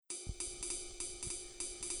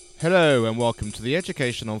Hello and welcome to the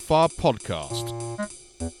Education on Fire podcast.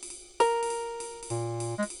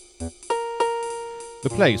 The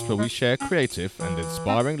place where we share creative and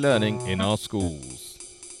inspiring learning in our schools.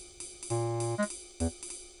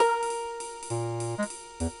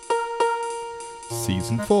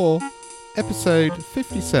 Season 4, Episode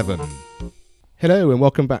 57. Hello and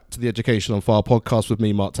welcome back to the Education on Fire podcast with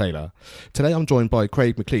me, Mark Taylor. Today I'm joined by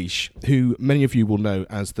Craig McLeish, who many of you will know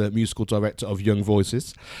as the musical director of Young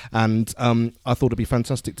Voices, and I thought it'd be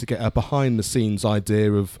fantastic to get a behind-the-scenes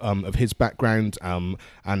idea of his background and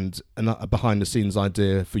a behind-the-scenes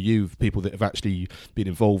idea for you, people that have actually been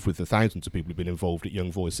involved with the thousands of people who've been involved at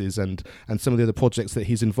Young Voices and some of the other projects that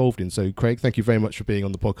he's involved in. So, Craig, thank you very much for being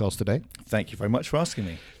on the podcast today. Thank you very much for asking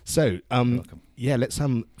me. So, yeah, let's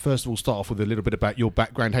first of all start off with a little bit about your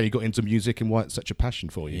background, how you got into music and why it's such a passion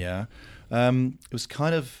for you. Yeah, it was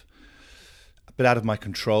kind of a bit out of my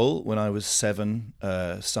control. When I was 7,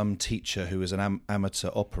 some teacher who was an amateur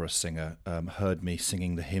opera singer heard me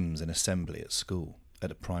singing the hymns in assembly at school, at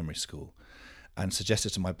a primary school, and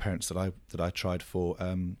suggested to my parents that I tried for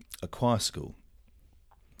a choir school.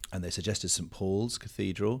 And they suggested St Paul's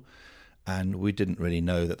Cathedral, and we didn't really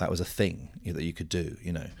know that was a thing that you could do,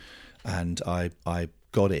 And I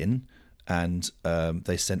got in, and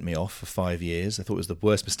they sent me off for 5 years. I thought it was the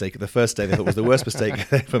worst mistake. The first day they thought it was the worst mistake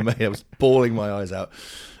they ever made. I was bawling my eyes out.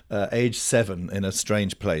 Age 7 in a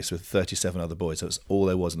strange place with 37 other boys. That's all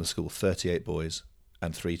there was in the school, 38 boys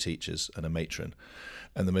and 3 teachers and a matron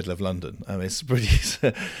in the middle of London. I mean, it's pretty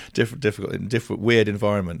difficult, weird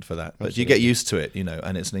environment for that. But Absolutely. You get used to it,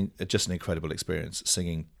 and it's just an incredible experience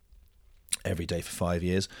singing every day for 5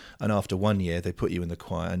 years, and after 1 year they put you in the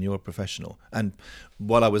choir and you're a professional. And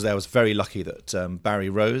while I was there, I was very lucky that Barry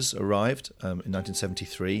Rose arrived in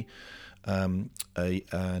 1973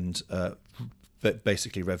 and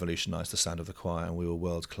basically revolutionised the sound of the choir, and we were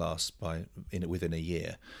world class within a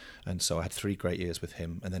year. And so I had 3 great years with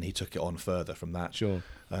him, and then he took it on further from that. Sure.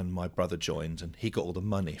 And my brother joined, and he got all the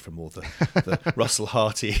money from all the Russell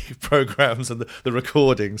Harty programs and the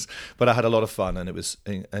recordings. But I had a lot of fun, and it was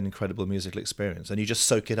an incredible musical experience. And you just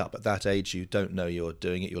soak it up. At that age, you don't know you're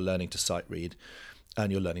doing it. You're learning to sight read,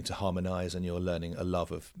 and you're learning to harmonise, and you're learning a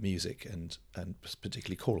love of music and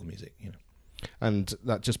particularly choral music. And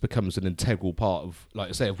that just becomes an integral part of, like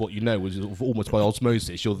I say, of what you know, was almost by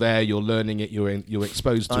osmosis. You're there, you're learning it, you're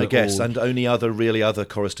exposed to it. I guess, all. And only other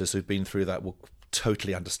choristers who've been through that will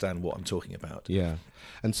totally understand what I'm talking about. Yeah.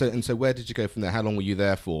 And so where did you go from there? How long were you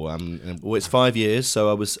there for? Well, it's 5 years.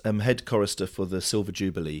 So I was head chorister for the Silver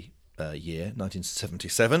Jubilee year,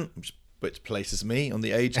 1977, which places me on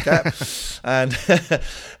the age cap, and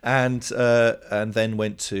then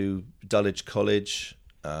went to Dulwich College,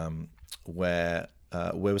 where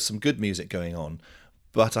was some good music going on,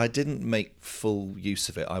 but I didn't make full use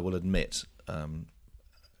of it, I will admit.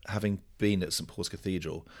 Having been at St Paul's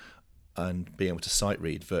Cathedral and being able to sight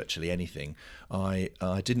read virtually anything, I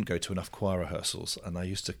didn't go to enough choir rehearsals, and I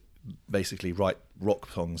used to basically write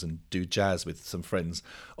rock songs and do jazz with some friends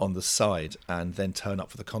on the side and then turn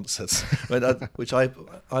up for the concerts, which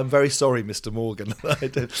I'm very sorry, Mr. Morgan,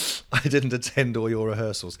 I didn't attend all your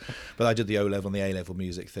rehearsals, but I did the O-level and the A-level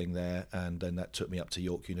music thing there, and then that took me up to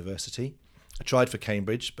York University. I tried for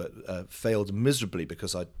Cambridge, but failed miserably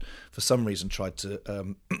because I, for some reason, tried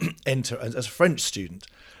to enter as a French student.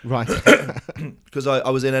 Right. Because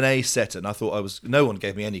I was in an A set, and I thought no one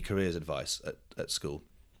gave me any careers advice at school.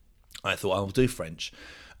 I thought I'll do French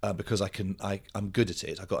because I'm good at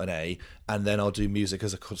it. I got an A, and then I'll do music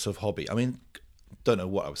as a sort of hobby. I mean, don't know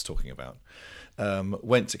what I was talking about.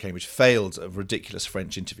 Went to Cambridge, failed a ridiculous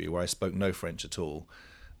French interview where I spoke no French at all,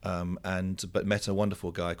 but met a wonderful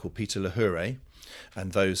guy called Peter Lahure,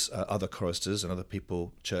 and those other choristers and other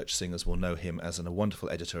people, church singers, will know him as a wonderful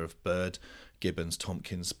editor of Byrd, Gibbons,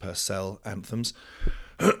 Tompkins, Purcell anthems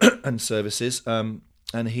and services.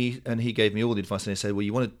 And he gave me all the advice, and he said,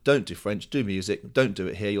 well, don't do French, do music, don't do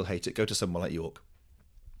it here, you'll hate it, go to somewhere like York.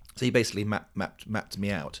 So he basically mapped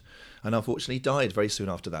me out, and unfortunately died very soon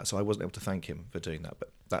after that, so I wasn't able to thank him for doing that,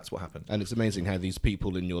 but that's what happened. And it's amazing how these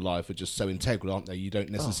people in your life are just so integral, aren't they? You don't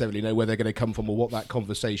necessarily know where they're going to come from or what that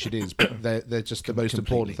conversation is, but they're just the most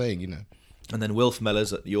important thing, And then Wilf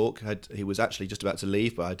Mellors at York, he was actually just about to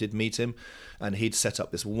leave, but I did meet him, and he'd set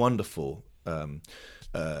up this wonderful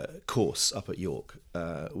course up at York,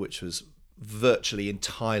 which was virtually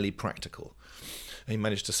entirely practical. He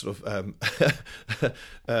managed to sort of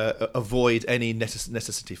avoid any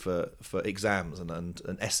necessity for exams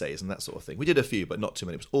and essays and that sort of thing. We did a few, but not too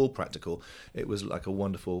many. It was all practical. It was like a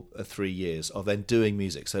wonderful 3 years of then doing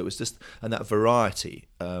music. So it was just, and that variety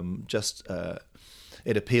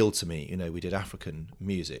it appealed to me. We did African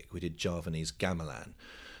music, we did Javanese gamelan,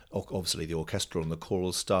 obviously the orchestral and the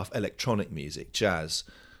choral stuff, electronic music, jazz,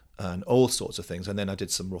 and all sorts of things. And then I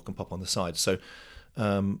did some rock and pop on the side. So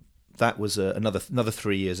that was another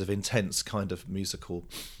 3 years of intense kind of musical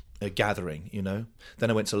gathering. Then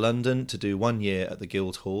I went to London to do 1 year at the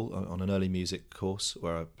Guildhall on an early music course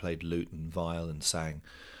where I played lute and viol and sang.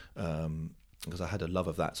 Because I had a love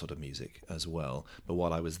of that sort of music as well. But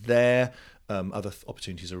while I was there, other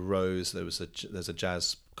opportunities arose. There's a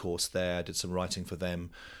jazz course there. I did some writing for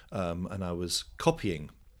them, and I was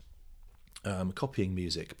copying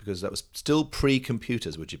music because that was still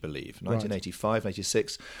pre-computers, would you believe? 1985,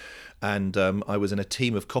 86, and I was in a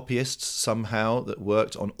team of copyists somehow that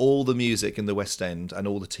worked on all the music in the West End and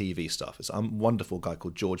all the TV stuff. It's a wonderful guy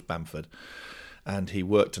called George Bamford, and he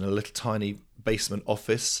worked in a little tiny basement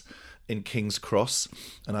office in King's Cross,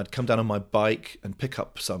 and I'd come down on my bike and pick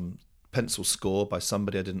up some pencil score by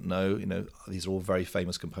somebody I didn't know. These are all very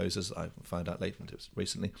famous composers. I found out later, it was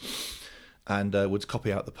recently, and would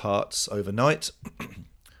copy out the parts overnight.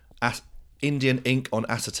 Indian ink on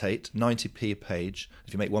acetate, 90p a page.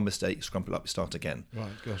 If you make one mistake, you scrumple it up, you start again. Right,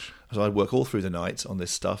 gosh. So I'd work all through the night on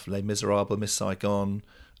this stuff. Les Miserables, Miss Saigon.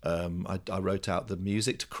 I wrote out the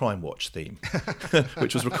music to Crime Watch theme,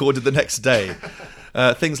 which was recorded the next day.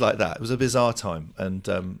 Things like that. It was a bizarre time,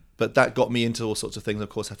 and but that got me into all sorts of things. Of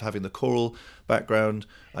course, having the choral background,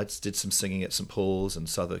 I did some singing at St Paul's and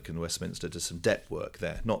Southwark and Westminster. Did some dep work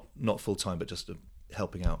there, not full time, but just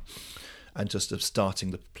helping out, and just starting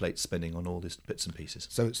the plate spinning on all these bits and pieces.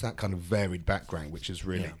 So it's that kind of varied background, which is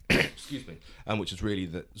really, excuse me, and which is really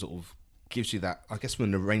that sort of gives you that, I guess, from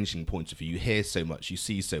an arranging point of view, you hear so much, you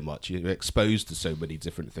see so much, you're exposed to so many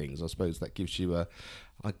different things. I suppose that gives you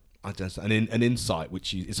an insight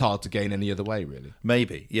which is hard to gain any other way, really.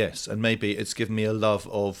 Maybe, yes, and maybe it's given me a love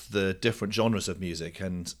of the different genres of music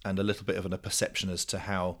and a little bit of a perception as to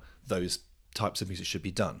how those types of music should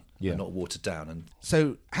be done, and not watered down. And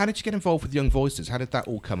so, how did you get involved with Young Voices? How did that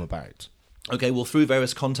all come about? Okay, well, through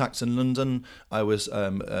various contacts in London, I was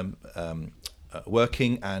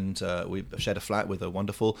working, and we shared a flat with a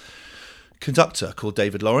wonderful conductor called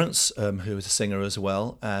David Lawrence, who was a singer as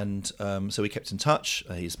well, and so we kept in touch.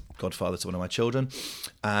 He's godfather to one of my children,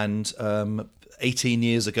 and 18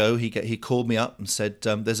 years ago he called me up and said,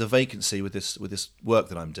 "There's a vacancy with this work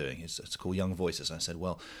that I'm doing. It's called Young Voices." And I said,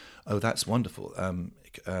 "Well, oh, that's wonderful.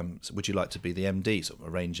 So would you like to be the MD, sort of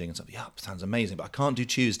arranging and stuff?" "Yeah, sounds amazing, but I can't do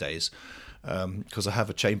Tuesdays because I have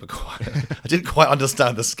a chamber choir." I didn't quite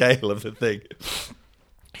understand the scale of the thing.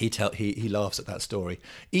 He laughs at that story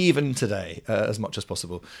even today as much as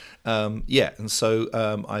possible. And so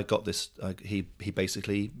I got this. He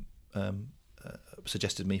basically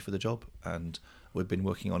suggested me for the job, and we've been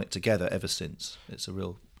working on it together ever since. It's a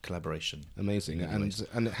real collaboration. Amazing.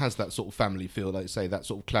 And it has that sort of family feel, like you say, that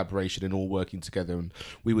sort of collaboration and all working together. And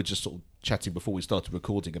we were just sort of chatting before we started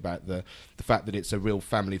recording about the fact that it's a real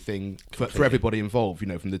family thing for everybody involved,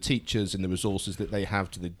 from the teachers and the resources that they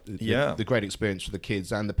have to the great experience for the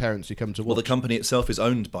kids and the parents who come to watch. Well, the company itself is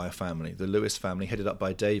owned by a family, the Lewis family, headed up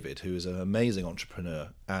by David, who is an amazing entrepreneur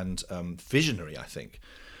and visionary, I think,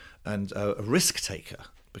 and a risk taker,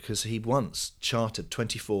 because he once chartered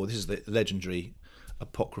 24, this is the legendary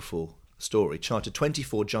apocryphal story, chartered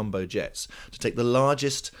 24 jumbo jets to take the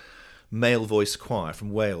largest male voice choir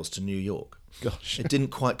from Wales to New York. Gosh. It didn't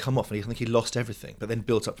quite come off, and I think he lost everything, but then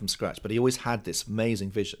built up from scratch. But he always had this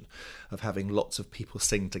amazing vision of having lots of people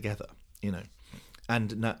sing together,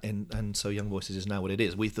 and so Young Voices is now what it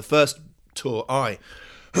is. The first tour I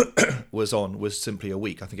was simply a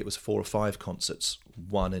week. I think it was 4 or 5 concerts,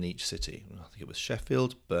 one in each city. I think it was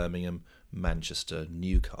Sheffield, Birmingham, Manchester,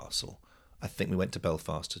 Newcastle. I think we went to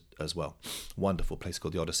Belfast as well. Wonderful place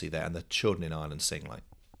called the Odyssey there, and the children in Ireland sing like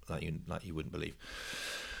you wouldn't believe.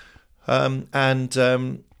 And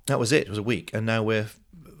that was it. It was a week, and now we're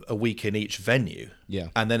a week in each venue. Yeah,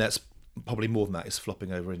 and then that's probably more than that. It's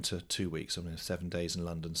flopping over into 2 weeks. 7 days in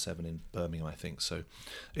London, 7 in Birmingham, I think. So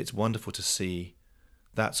it's wonderful to see.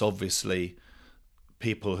 That's obviously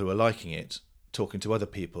people who are liking it, talking to other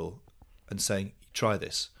people and saying, "Try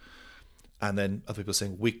this." And then other people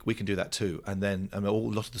saying, we can do that too. And then a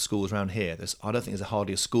lot of the schools around here, I don't think there's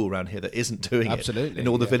hardly a school around here that isn't doing Absolutely, it. In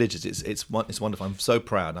all the villages, it's wonderful. I'm so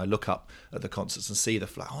proud. I look up at the concerts and see the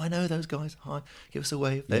flag. Oh, I know those guys. Hi, give us a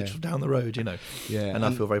wave. They're down the road, Yeah, and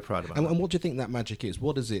I feel very proud about that. And what do you think that magic is?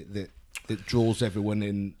 What is it that draws everyone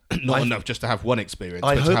in? Not enough just to have one experience,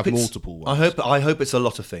 but to have multiple ones. I hope it's a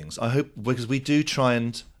lot of things. I hope, because we do try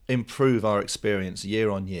and improve our experience year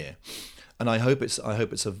on year. And I hope it's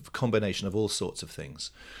a combination of all sorts of things.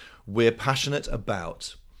 We're passionate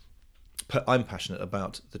about I'm passionate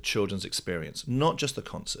about the children's experience, not just the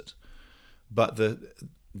concert, but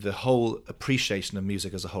the whole appreciation of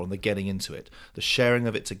music as a whole and the getting into it, the sharing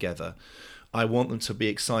of it together. I want them to be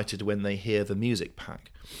excited when they hear the music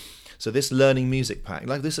pack. So this learning music pack,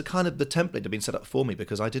 like this is kind of the template had been set up for me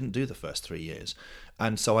because I didn't do the first 3 years.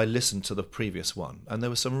 And so I listened to the previous one, and there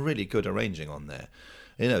was some really good arranging on there.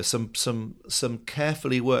 You know, some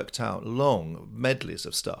carefully worked out long medleys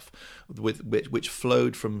of stuff which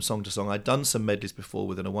flowed from song to song. I'd done some medleys before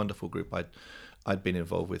within a wonderful group I'd been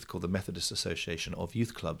involved with called the Methodist Association of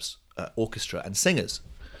Youth Clubs, Orchestra and Singers,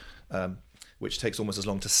 which takes almost as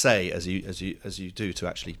long to say as you do to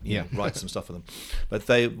actually write some stuff for them. But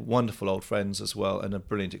they wonderful old friends as well, and a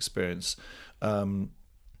brilliant experience.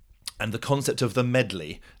 And the concept of the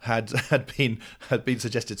medley had been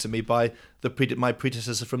suggested to me by my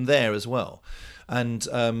predecessor from there as well. And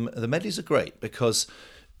the medleys are great because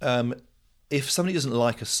if somebody doesn't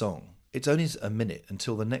like a song, it's only a minute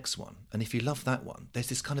until the next one. And if you love that one, there's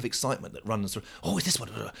this kind of excitement that runs through. Oh, is this one?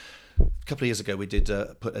 A couple of years ago, we did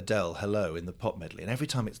put Adele, Hello, in the pop medley. And every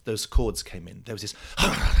time those chords came in, there was this,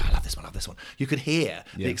 oh, I love this one. You could hear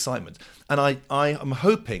the excitement. And I am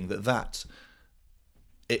hoping that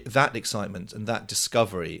excitement and that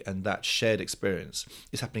discovery and that shared experience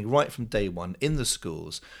is happening right from day one in the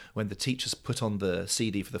schools when the teachers put on the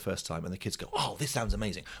CD for the first time and the kids go, oh, this sounds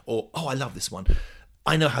amazing. Or, oh, I love this one.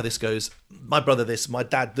 I know how this goes. My brother this, my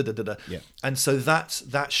dad da-da-da-da. Yeah. And so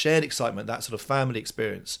that shared excitement, that sort of family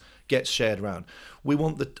experience gets shared around. I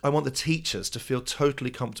want the teachers to feel totally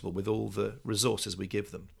comfortable with all the resources we give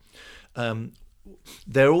them.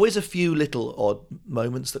 There are always a few little odd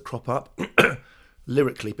moments that crop up,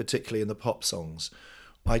 lyrically, particularly in the pop songs.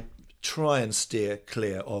 I try and steer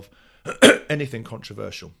clear of anything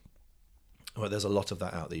controversial. Well, there's a lot of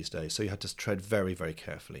that out these days, so you have to tread very, very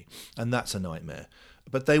carefully, and that's a nightmare.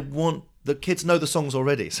 But the kids know the songs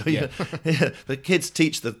already, so the kids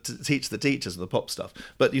teach the teachers the pop stuff.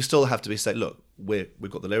 But you still have to say, look, we've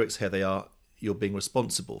got the lyrics, here they are. You're being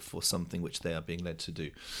responsible for something which they are being led to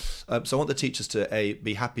do. So I want the teachers to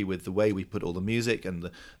be happy with the way we put all the music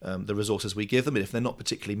and the resources we give them. And if they're not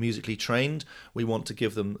particularly musically trained, we want to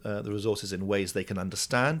give them the resources in ways they can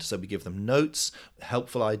understand. So we give them notes,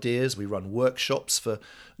 helpful ideas. We run workshops for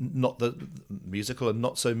not the musical and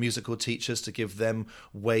not so musical teachers to give them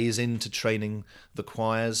ways into training the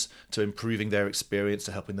choirs, to improving their experience,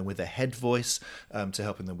 to helping them with their head voice, to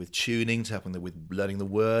helping them with tuning, to helping them with learning the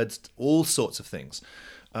words, all sorts of things.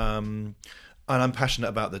 And I'm passionate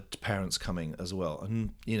about the parents coming as well, and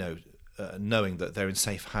knowing that they're in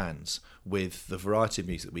safe hands with the variety of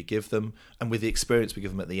music that we give them and with the experience we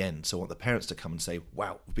give them at the end. So I want the parents to come and say,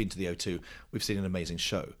 wow, we've been to the O2, we've seen an amazing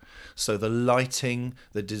show. So the lighting,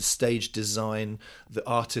 the stage design, the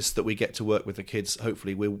artists that we get to work with the kids,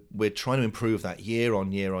 hopefully we're trying to improve that year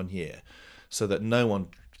on year on year, so that no one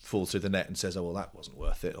falls through the net and says, oh, well, that wasn't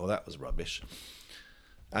worth it, or that was rubbish.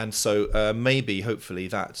 And so maybe, hopefully,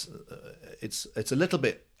 that it's a little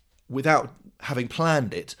bit, without having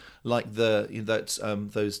planned it, like the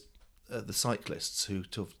cyclists who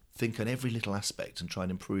think on every little aspect and try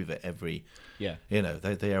and improve it every, the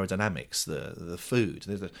aerodynamics, the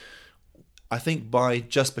food. I think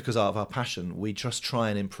because of our passion, we just try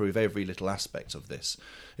and improve every little aspect of this,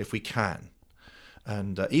 if we can.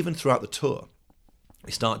 And even throughout the tour,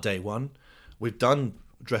 we start day one, we've done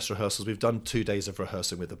dress rehearsals, we've done 2 days of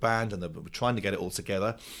rehearsing with the band, and we're trying to get it all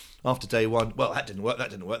together. After day one, well, that didn't work.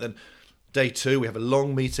 Then day two, we have a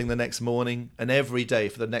long meeting the next morning, and every day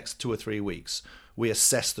for the next 2 or 3 weeks, we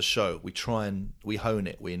assess the show. We try and we hone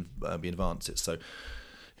it, we advance it. So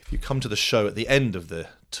if you come to the show at the end of the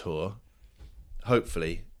tour,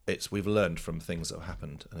 hopefully we've learned from things that have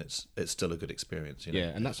happened, and it's still a good experience. Yeah,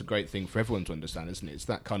 and that's a great thing for everyone to understand, isn't it? It's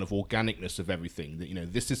that kind of organicness of everything,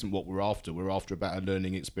 that this isn't what we're after. We're after about a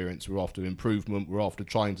learning experience. We're after improvement. We're after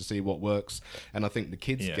trying to see what works. And I think the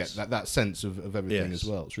kids get that sense of everything as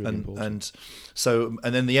well. It's really important.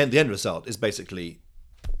 And then the end result is basically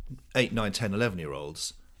 8, 9, 10,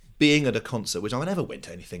 11-year-olds being at a concert, which I never went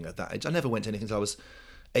to anything at that age. I never went to anything until I was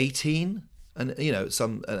 18, and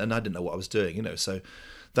and I didn't know what I was doing, so.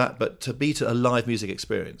 But to be to a live music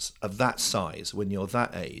experience of that size when you're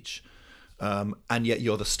that age, and yet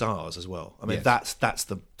you're the stars as well. I mean, that's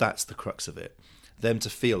the crux of it. Them to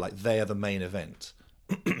feel like they are the main event,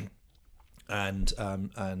 and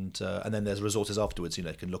then there's resources afterwards. You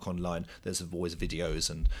can look online. There's always videos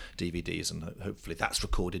and DVDs, and hopefully that's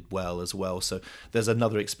recorded well as well. So there's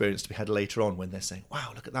another experience to be had later on when they're saying,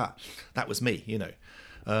 "Wow, look at that! That was me,"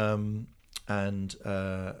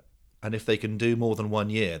 And if they can do more than 1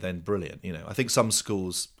 year, then brilliant. I think some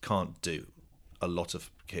schools can't do a lot of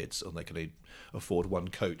kids, or they can only afford one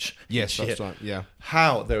coach. Yes, each that's year. right. Yeah.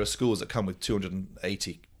 How there are schools that come with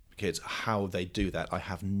 280 kids, how they do that, I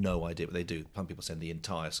have no idea. But they do. Some people send the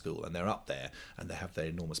entire school, and they're up there, and they have their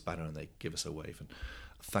enormous banner, and they give us a wave. And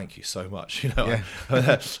thank you so much.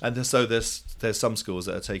 And so there's some schools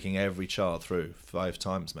that are taking every child through 5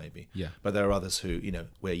 times maybe. Yeah. But there are others who,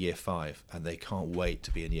 we're year 5, and they can't wait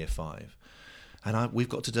to be in year 5. And we've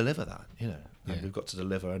got to deliver that, and we've got to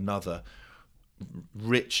deliver another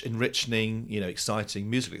enriching, exciting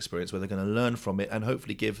musical experience where they're going to learn from it and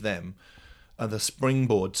hopefully give them the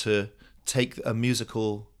springboard to take a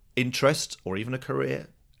musical interest or even a career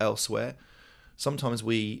elsewhere. Sometimes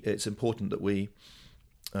it's important that we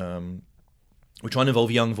try and involve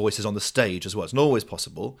young voices on the stage as well. It's not always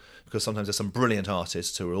possible, because sometimes there's some brilliant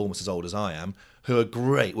artists who are almost as old as I am who are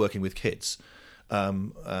great working with kids.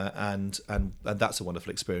 And that's a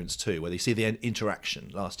wonderful experience too, where you see the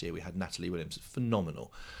interaction. Last year we had Natalie Williams,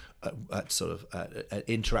 phenomenal at sort of at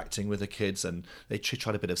interacting with the kids, and they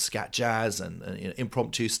tried a bit of scat jazz and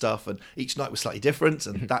impromptu stuff, and each night was slightly different,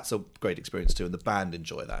 and that's a great experience too, and the band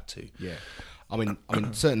enjoy that too. Yeah, I mean,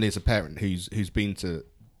 certainly as a parent who's been to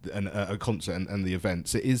a concert and the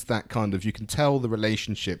events, it is that kind of, you can tell the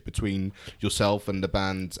relationship between yourself and the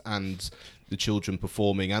band and the children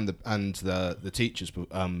performing and the teachers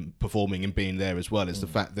performing and being there as well. Is the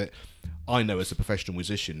fact that I know as a professional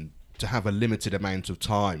musician, to have a limited amount of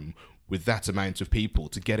time with that amount of people,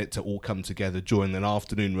 to get it to all come together during an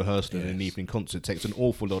afternoon rehearsal and an evening concert takes an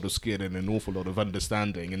awful lot of skill and an awful lot of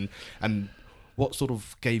understanding. And what sort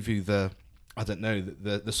of gave you the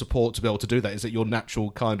support to be able to do that? Is it your natural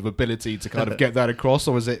kind of ability to kind of get that across,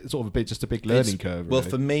 or is it sort of just a big learning curve? Well, really?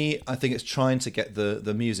 for me, I think it's trying to get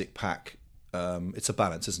the music pack. It's a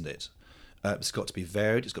balance, isn't it? It's got to be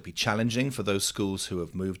varied. It's got to be challenging for those schools who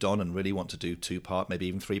have moved on and really want to do 2-part, maybe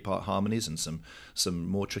even 3-part harmonies and some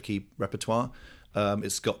more tricky repertoire.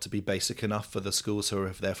 It's got to be basic enough for the schools who are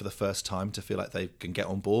there for the first time to feel like they can get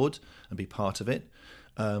on board and be part of it.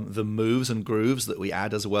 The moves and grooves that we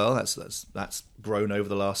add as well, that's grown over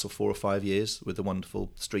the last 4 or 5 years with the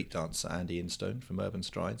wonderful street dancer Andy Instone from Urban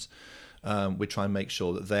Strides. We try and make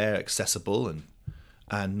sure that they're accessible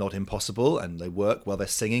and not impossible, and they work while they're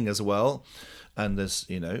singing as well. And there's,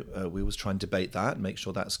 we always try and debate that and make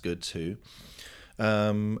sure that's good too.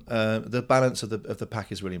 The balance of the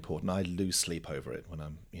pack is really important. I lose sleep over it when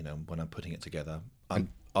I'm putting it together.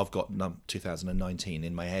 I've got 2019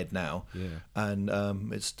 in my head now,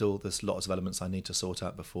 and it's still, there's lots of elements I need to sort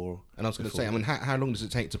out before. And I was going to say, I mean, how long does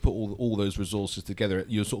it take to put all those resources together?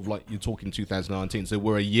 You're sort of like, you're talking 2019, so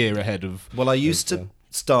we're a year ahead of. Well, I used to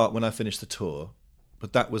start when I finished the tour,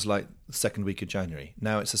 but that was like the second week of January.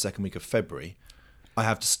 Now it's the second week of February. I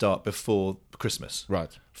have to start before Christmas,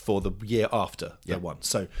 right, for the year after the one.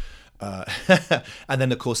 So, and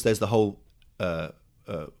then of course there's the whole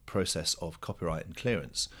process of copyright and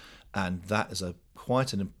clearance, and that is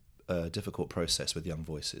quite a difficult process with young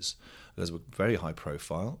voices. There's a very high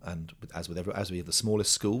profile, and as we have the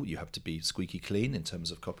smallest school, you have to be squeaky clean in terms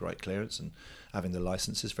of copyright clearance and having the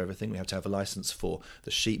licenses for everything. We have to have a license for the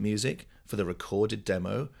sheet music, for the recorded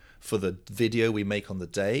demo, for the video we make on the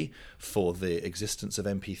day, for the existence of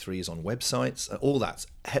MP3s on websites, all that.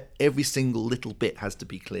 Every single little bit has to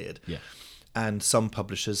be cleared. Yeah. And some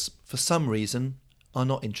publishers, for some reason, are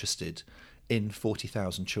not interested in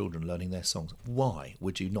 40,000 children learning their songs. Why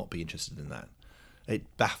would you not be interested in that?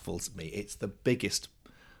 It baffles me. It's the biggest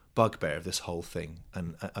bugbear of this whole thing.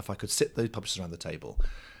 And if I could sit those publishers around the table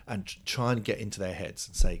and try and get into their heads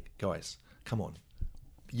and say, guys, come on,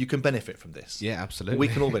 you can benefit from this. Yeah, absolutely. We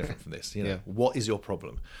can all benefit from this. What is your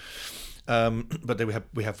problem? But then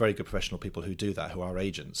we have very good professional people who do that, who are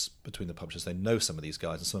agents between the publishers. They know some of these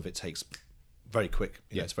guys, and some of it takes very quick.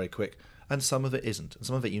 It's very quick. And some of it isn't. And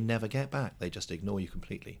some of it you never get back. They just ignore you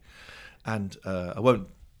completely. And I won't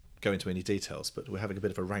go into any details, but we're having a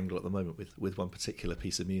bit of a wrangle at the moment with one particular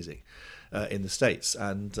piece of music in the States.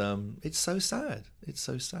 And it's so sad. It's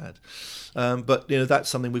so sad. But, that's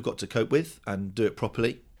something we've got to cope with and do it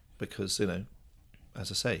properly, because,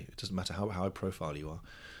 as I say, it doesn't matter how high profile you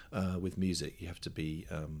are with music. You have to be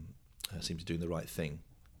seem to be doing the right thing,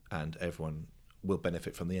 and everyone will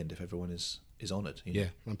benefit from the end if everyone is honoured. Yeah,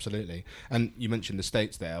 absolutely. And you mentioned the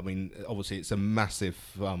States there. I mean, obviously it's a massive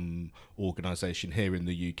organisation here in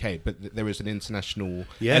the UK, but there is an international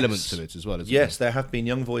element to it as well, isn't there? Yes, there have been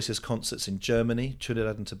Young Voices concerts in Germany,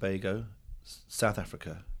 Trinidad and Tobago, South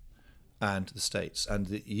Africa, and the States. And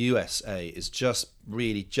the USA is just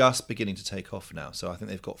beginning to take off now. So I think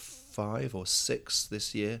they've got 5 or 6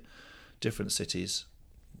 this year, different cities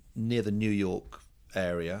near the New York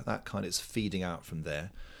area. That kind of is feeding out from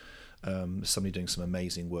there. Somebody doing some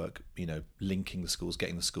amazing work, linking the schools,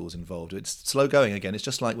 getting the schools involved. It's slow going again. It's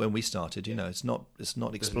just like when we started. It's not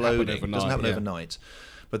exploding. It doesn't happen overnight.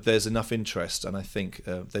 But there's enough interest, and I think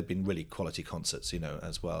they've been really quality concerts,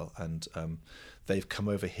 as well. And they've come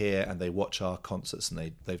over here and they watch our concerts,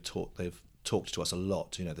 and they've talked to us a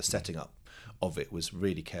lot. The setting up of it was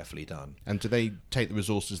really carefully done. And do they take the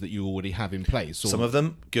resources that you already have in place? Or? Some of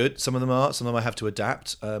them good, some of them aren't. Some of them I have to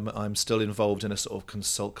adapt. I'm still involved in a sort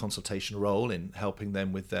of consultation role in helping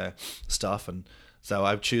them with their stuff, and so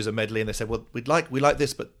I choose a medley, and they said, "Well, we like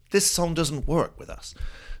this, but this song doesn't work with us."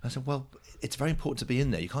 And I said, "Well, it's very important to be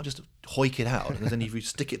in there. You can't just hoik it out, and then if you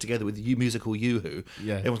stick it together with musical Yoo-Hoo,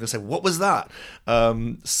 everyone's going to say, what was that?"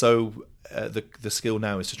 So the skill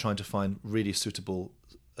now is to trying to find really suitable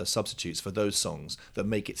substitutes for those songs that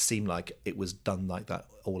make it seem like it was done like that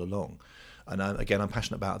all along. And I'm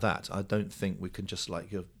passionate about that. I don't think we can just lock,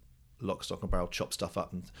 stock and barrel chop stuff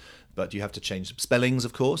up, but you have to change spellings,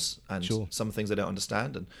 of course, and some things I don't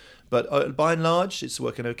understand. But by and large, it's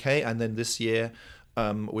working okay. And then this year,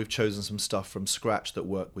 we've chosen some stuff from scratch that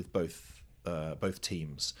work with both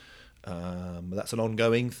teams. That's an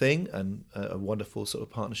ongoing thing and a wonderful sort of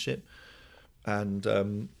partnership.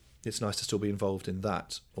 And it's nice to still be involved in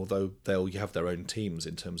that, although they'll have their own teams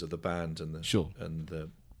in terms of the band and the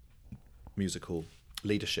musical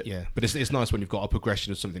leadership. Yeah, but it's nice when you've got a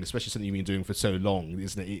progression of something, especially something you've been doing for so long,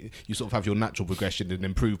 isn't it? You sort of have your natural progression and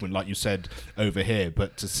improvement, like you said over here,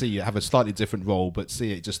 but to see it have a slightly different role, but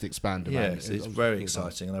see it just expand. Yeah, it's very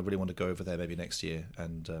exciting, and I really want to go over there maybe next year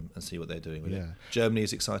and see what they're doing with it. Germany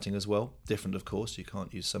is exciting as well. Different, of course. You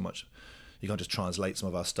can't use so much. You can't just translate some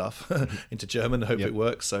of our stuff into German and hope it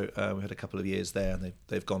works. So we had a couple of years there, and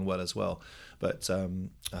they've gone well as well. But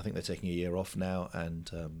I think they're taking a year off now, and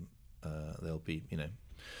they'll be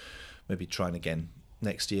maybe trying again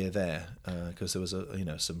next year there, because there was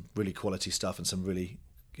some really quality stuff and some really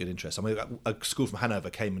good interest. I mean, a school from Hanover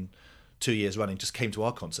came and 2 years running just came to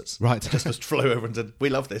our concerts. Right. Just flew over and said, "We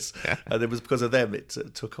love this." And it was because of them it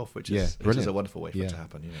took off, which is a wonderful way for it to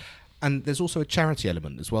happen. And there's also a charity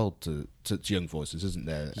element as well to Young Voices, isn't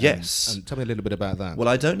there? Yes. And tell me a little bit about that. Well,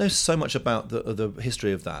 I don't know so much about the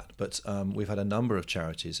history of that, but we've had a number of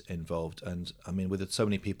charities involved. And I mean, with so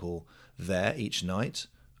many people there each night,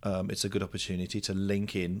 it's a good opportunity to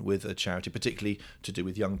link in with a charity, particularly to do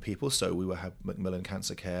with young people. So we had Macmillan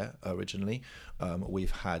Cancer Care originally. We've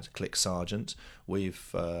had Click Sargent. We've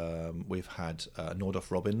had Nordhoff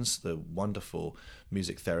Robbins, the wonderful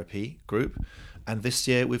music therapy group. And this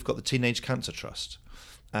year we've got the Teenage Cancer Trust.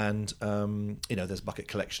 And there's bucket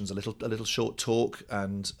collections, a little short talk,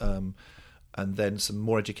 and then some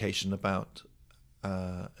more education about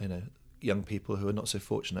young people who are not so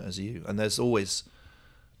fortunate as you. And there's always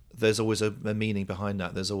a meaning behind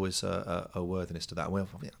that. There's always a worthiness to that. Well,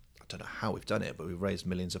 I don't know how we've done it, but we've raised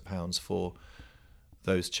millions of pounds for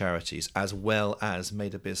those charities, as well as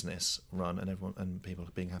made a business run, and people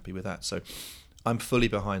being happy with that. So I'm fully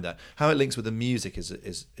behind that. How it links with the music is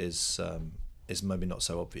maybe not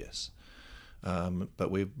so obvious, but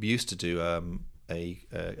we used to do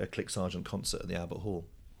a Click Sargent concert at the Albert Hall,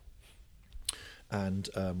 and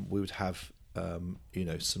we would have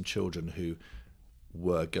some children who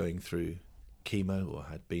were going through chemo or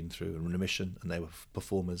had been through a remission, and they were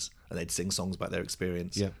performers, and they'd sing songs about their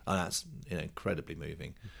experience. And that's incredibly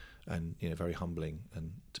moving, and very humbling,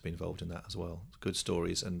 and to be involved in that as well. Good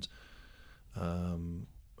stories and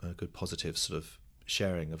a good positive sort of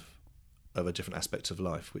sharing of a different aspect of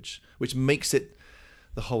life, which makes it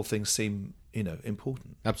the whole thing seem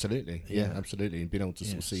important. Absolutely, absolutely, and being able to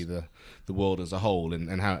sort of see the world as a whole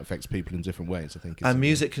and how it affects people in different ways, I think. And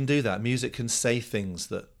music can do that. Music can say things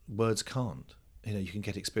that words can't. You can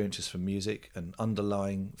get experiences from music, and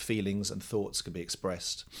underlying feelings and thoughts can be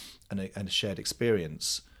expressed, and a shared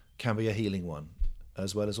experience can be a healing one,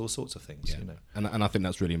 as well as all sorts of things. And I think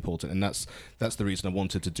that's really important, and that's the reason I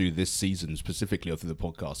wanted to do this season specifically through the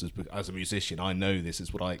podcast, is because as a musician I know this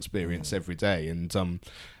is what I experience every day,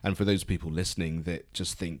 and for those people listening that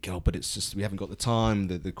just think, but it's just we haven't got the time,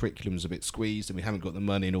 the curriculum's a bit squeezed, and we haven't got the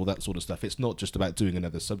money and all that sort of stuff. It's not just about doing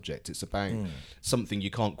another subject, it's about something you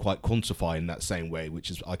can't quite quantify in that same way, which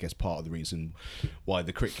is I guess part of the reason why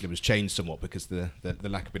the curriculum has changed somewhat, because the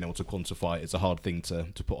lack of being able to quantify it is a hard thing to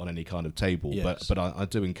put on any kind of table. But I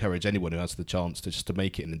do encourage anyone who has the chance to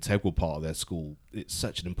make it an integral part of their school. It's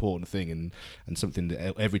such an important thing, and something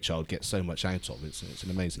that every child gets so much out of. It's an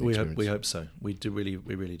amazing experience. We hope so. We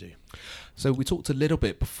really do. So we talked a little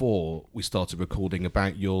bit before we started recording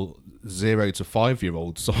about your 0 to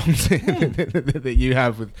 5-year-old songs that you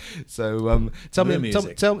have with. So tell me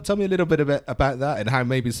a little bit about that, and how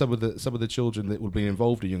maybe some of the children that will be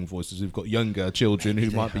involved in Young Voices who've got younger children who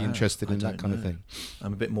might be interested in that kind of thing.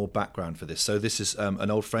 I'm a bit more background for this. So this is an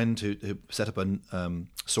old friend who set up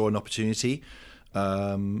saw an opportunity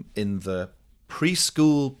in the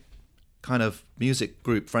preschool kind of music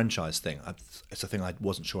group franchise thing. It's a thing I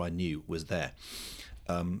wasn't sure I knew was there.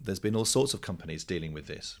 There's been all sorts of companies dealing with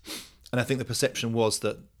this. And I think the perception was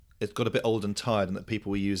that it got a bit old and tired, and that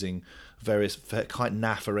people were using various quite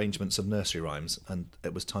naff arrangements of nursery rhymes, and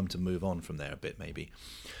it was time to move on from there a bit, maybe.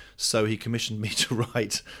 So he commissioned me to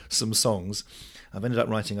write some songs. I've ended up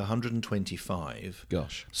writing 125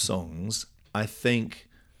 songs. I think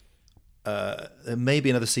there may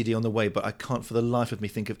be another CD on the way, but I can't for the life of me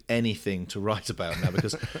think of anything to write about now,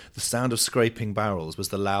 because the sound of scraping barrels was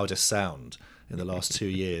the loudest sound in the last 2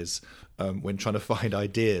 years when trying to find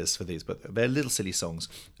ideas for these. But they're little silly songs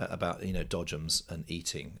about dodgems and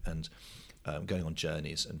eating and going on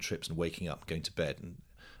journeys and trips and waking up, going to bed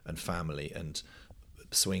and family and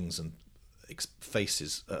swings and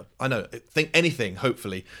faces. I know, think anything,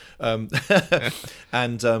 hopefully. And it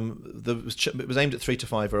was aimed at 3 to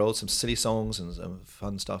 5-year-olds, some silly songs and some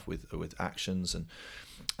fun stuff with actions.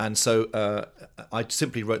 And so I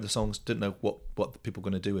simply wrote the songs, didn't know what the people were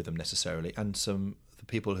going to do with them necessarily. And the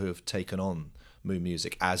people who have taken on Moo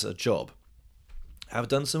Music as a job have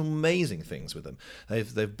done some amazing things with them.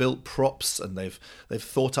 They've built props, and they've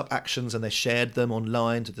thought up actions, and they shared them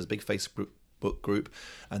online to this big Facebook group,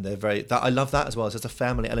 and I love that as well. There's a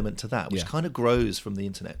family element to that, which kind of grows from the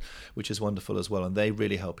internet, which is wonderful as well. And they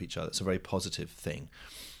really help each other. It's a very positive thing,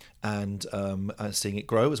 and seeing it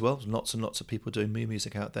grow as well. There's lots and lots of people doing Moo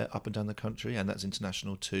Music out there, up and down the country, and that's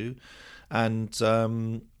international too. And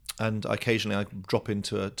occasionally I drop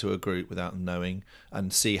into a group without them knowing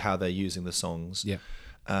and see how they're using the songs. Yeah,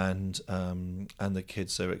 and the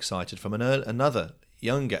kids are excited from another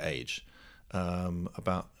younger age.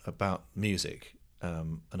 About music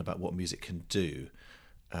and about what music can do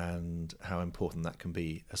and how important that can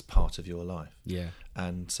be as part of your life. Yeah.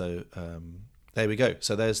 And so there we go.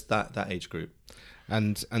 So there's that age group.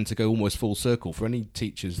 And to go almost full circle, for any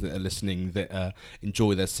teachers that are listening that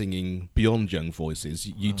enjoy their singing beyond Young Voices,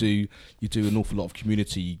 you do an awful lot of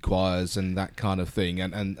community choirs and that kind of thing.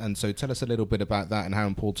 And so tell us a little bit about that and how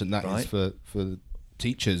important that is for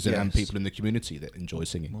teachers and people in the community that enjoy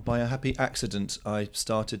singing. Well, by a happy accident, I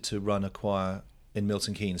started to run a choir in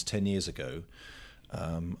Milton Keynes 10 years ago.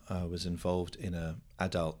 I was involved in a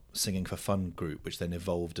adult singing for fun group, which then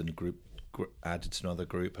evolved and added to another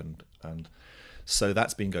group, and so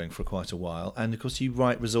that's been going for quite a while. And of course, you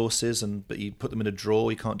write resources, but you put them in a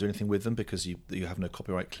drawer. You can't do anything with them because you have no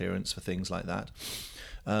copyright clearance for things like that.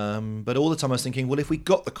 But all the time I was thinking, well, if we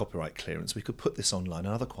got the copyright clearance, we could put this online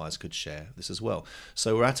and other choirs could share this as well.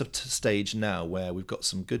 So we're at a stage now where we've got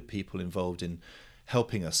some good people involved in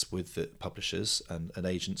helping us with the publishers and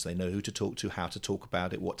agents. They know who to talk to, how to talk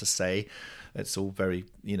about it, what to say. It's all very,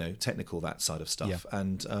 technical, that side of stuff. Yeah.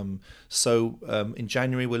 And so in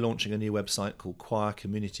January, we're launching a new website called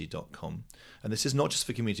choircommunity.com. And this is not just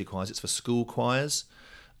for community choirs, it's for school choirs,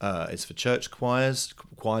 it's for church choirs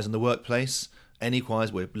in the workplace, any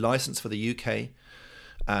choirs. We're licensed for the UK,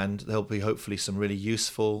 and there'll be hopefully some really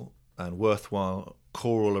useful and worthwhile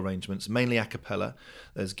choral arrangements, mainly a cappella.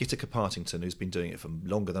 There's Gitta Partington, who's been doing it for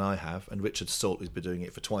longer than I have, and Richard Salt, who's been doing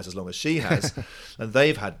it for twice as long as she has. And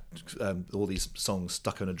they've had all these songs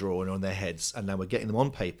stuck in a drawer and on their heads, and now we're getting them on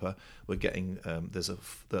paper. We're getting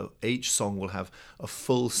each song will have a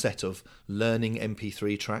full set of learning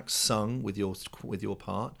MP3 tracks sung with your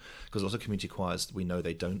part, because lots of community choirs, we know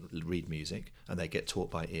they don't read music and they get taught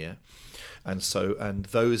by ear, and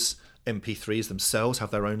those MP3s themselves have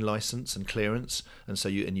their own license and clearance, and so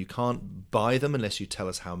you can't buy them unless you tell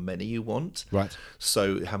us how many you want. Right.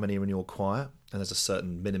 So how many are in your choir, and there's a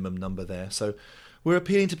certain minimum number there. So we're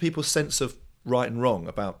appealing to people's sense of right and wrong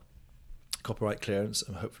about copyright clearance,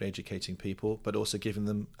 and hopefully educating people, but also giving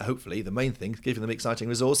them, hopefully the main thing, giving them exciting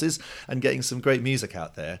resources and getting some great music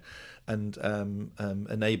out there, and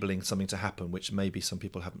enabling something to happen which maybe some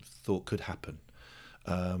people haven't thought could happen.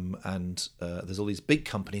 There's all these big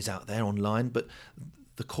companies out there online, but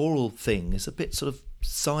the choral thing is a bit sort of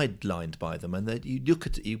sidelined by them, and you look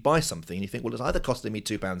at it, you buy something and you think, well, it's either costing me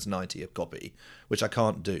 £2.90 a copy, which I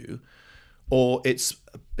can't do, or it's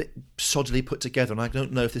a bit shoddily put together and I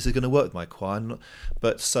don't know if this is going to work with my choir.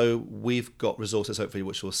 But so we've got resources hopefully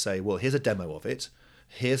which will say, well, here's a demo of it,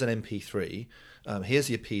 here's an MP3, here's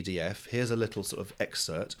your PDF, here's a little sort of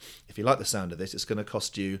excerpt. If you like the sound of this, it's going to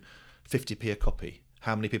cost you 50p a copy.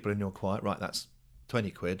 How many people are in your choir? Right, that's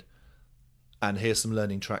 20 quid. And here's some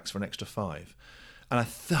learning tracks for an extra 5. And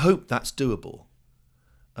I hope that's doable.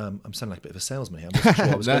 I'm sounding like a bit of a salesman here. I wasn't sure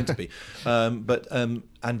I was going to be, and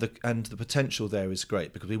the potential there is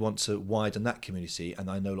great, because we want to widen that community. And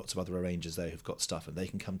I know lots of other arrangers there who've got stuff, and they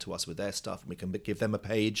can come to us with their stuff, and we can give them a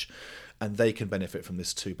page, and they can benefit from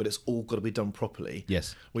this too. But it's all got to be done properly.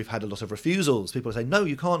 Yes, we've had a lot of refusals. People say, no,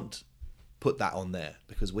 you can't put that on there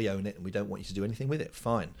because we own it and we don't want you to do anything with it.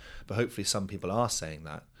 Fine, but hopefully some people are saying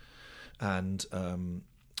that, and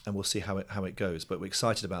we'll see how it goes. But we're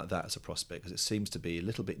excited about that as a prospect, because it seems to be a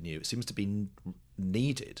little bit new. It seems to be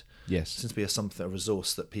needed. Yes. It seems to be a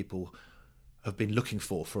resource that people have been looking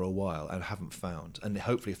for a while and haven't found. And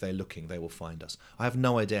hopefully if they're looking, they will find us. I have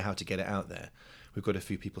no idea how to get it out there. We've got a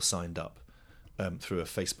few people signed up through a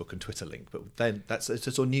Facebook and Twitter link. But then it's a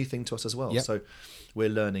sort of new thing to us as well. Yep. So we're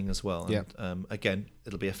learning as well. And Yep. Again,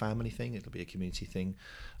 it'll be a family thing. It'll be a community thing.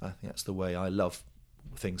 I think that's the way I love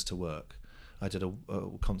things to work. I did a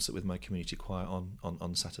concert with my community choir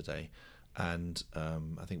on Saturday, and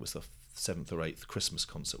I think it was the 7th or 8th Christmas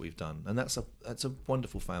concert we've done, and that's a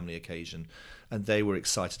wonderful family occasion, and they were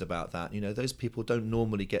excited about that. You know, those people don't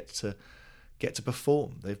normally get to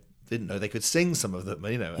perform. They didn't know they could sing, some of them.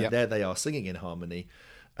 You know, and Yep. there they are singing in harmony,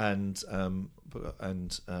 and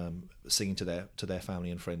singing to their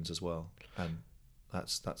family and friends as well, and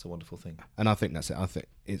that's a wonderful thing. And I think that's it. I think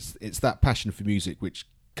it's that passion for music which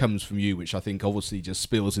comes from you, which I think obviously just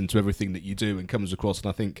spills into everything that you do and comes across. And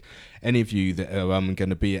I think any of you that are going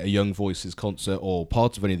to be at a Young Voices concert or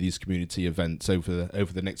part of any of these community events over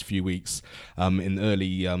the next few weeks in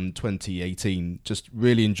early 2018, just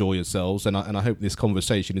really enjoy yourselves. And I hope this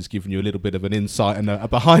conversation has given you a little bit of an insight and a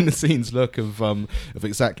behind the scenes look of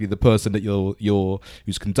exactly the person that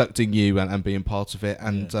who's conducting you and being part of it,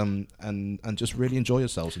 and just really enjoy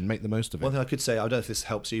yourselves and make the most of it. One thing I could say, I don't know if this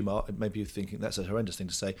helps you, Mark, maybe you're thinking that's a horrendous thing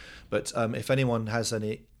to say, but if anyone has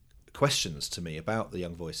any questions to me about the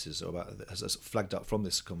Young Voices, or about has flagged up from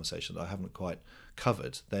this conversation that I haven't quite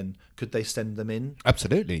covered, then could they send them in?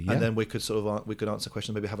 Absolutely, yeah. And then we could answer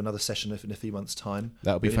questions, maybe have another session in a few months' time.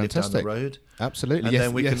 That would be fantastic. Down the road. Absolutely, and yes,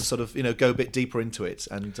 then we yes. can sort of go a bit deeper into it,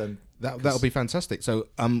 and that'll be fantastic. So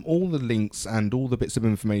all the links and all the bits of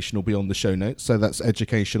information will be on the show notes. So that's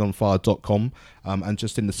educationonfire.com, and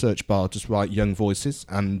just in the search bar, just write Young Voices,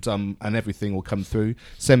 and everything will come through.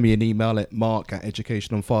 Send me an email at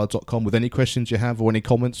mark@educationonfire.com with any questions you have or any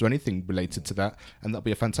comments or anything related to that, and that'll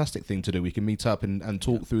be a fantastic thing to do. We can meet up and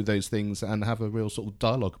talk through those things and have a real sort of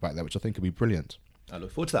dialogue about that, which I think will be brilliant. I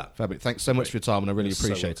look forward to that. Fabulous. Thanks so much for your time, and I really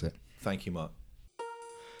appreciate it. Thank you, Mark.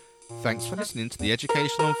 Thanks for listening to the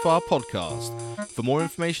Education on Fire podcast. For more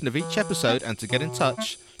information of each episode and to get in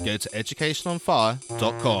touch, go to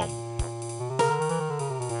educationonfire.com.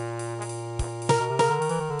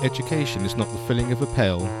 Education is not the filling of a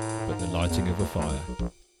pail, but the lighting of a fire.